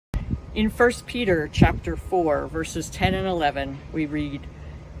In 1 Peter chapter 4, verses 10 and 11, we read,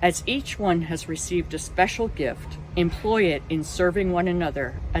 "As each one has received a special gift, employ it in serving one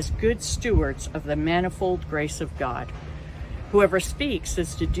another as good stewards of the manifold grace of God. Whoever speaks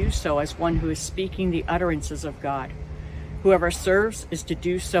is to do so as one who is speaking the utterances of God. Whoever serves is to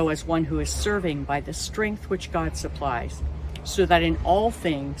do so as one who is serving by the strength which God supplies, so that in all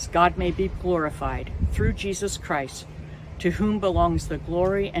things God may be glorified through Jesus Christ, to whom belongs the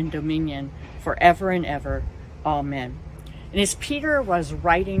glory and dominion forever and ever. Amen." And as Peter was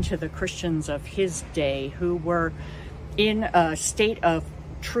writing to the Christians of his day who were in a state of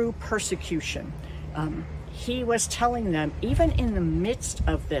true persecution, he was telling them, even in the midst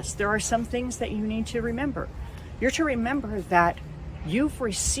of this, there are some things that you need to remember. You're to remember that you've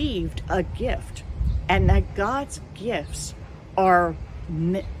received a gift, and that God's gifts are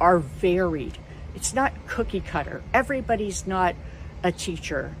varied. It's not cookie cutter. Everybody's not a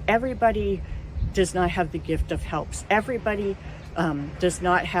teacher. Everybody does not have the gift of helps. Everybody does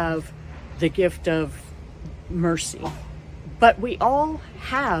not have the gift of mercy. But we all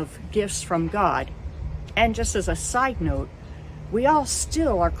have gifts from God. And just as a side note, we all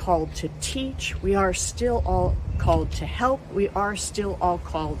still are called to teach. We are still all called to help. We are still all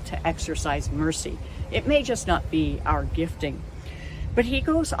called to exercise mercy. It may just not be our gifting. But he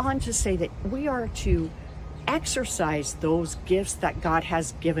goes on to say that we are to exercise those gifts that God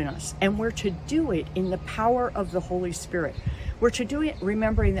has given us. And we're to do it in the power of the Holy Spirit. We're to do it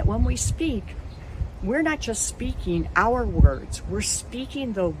remembering that when we speak, we're not just speaking our words. We're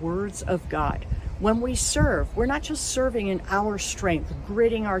speaking the words of God. When we serve, we're not just serving in our strength,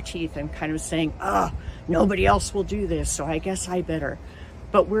 gritting our teeth and kind of saying, nobody else will do this, so I guess I better.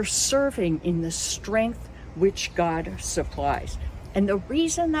 But we're serving in the strength which God supplies. And the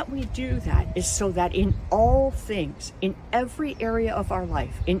reason that we do that is so that in all things, in every area of our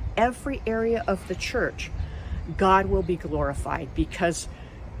life, in every area of the church, God will be glorified, because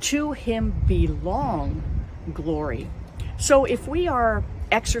to him belong glory. So if we are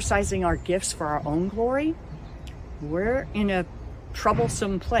exercising our gifts for our own glory, we're in a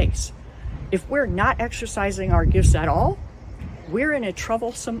troublesome place. If we're not exercising our gifts at all, we're in a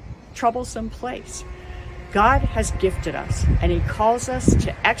troublesome place. God has gifted us, and he calls us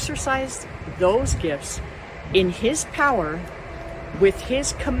to exercise those gifts in his power, with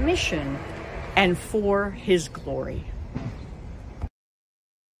his commission, and for his glory.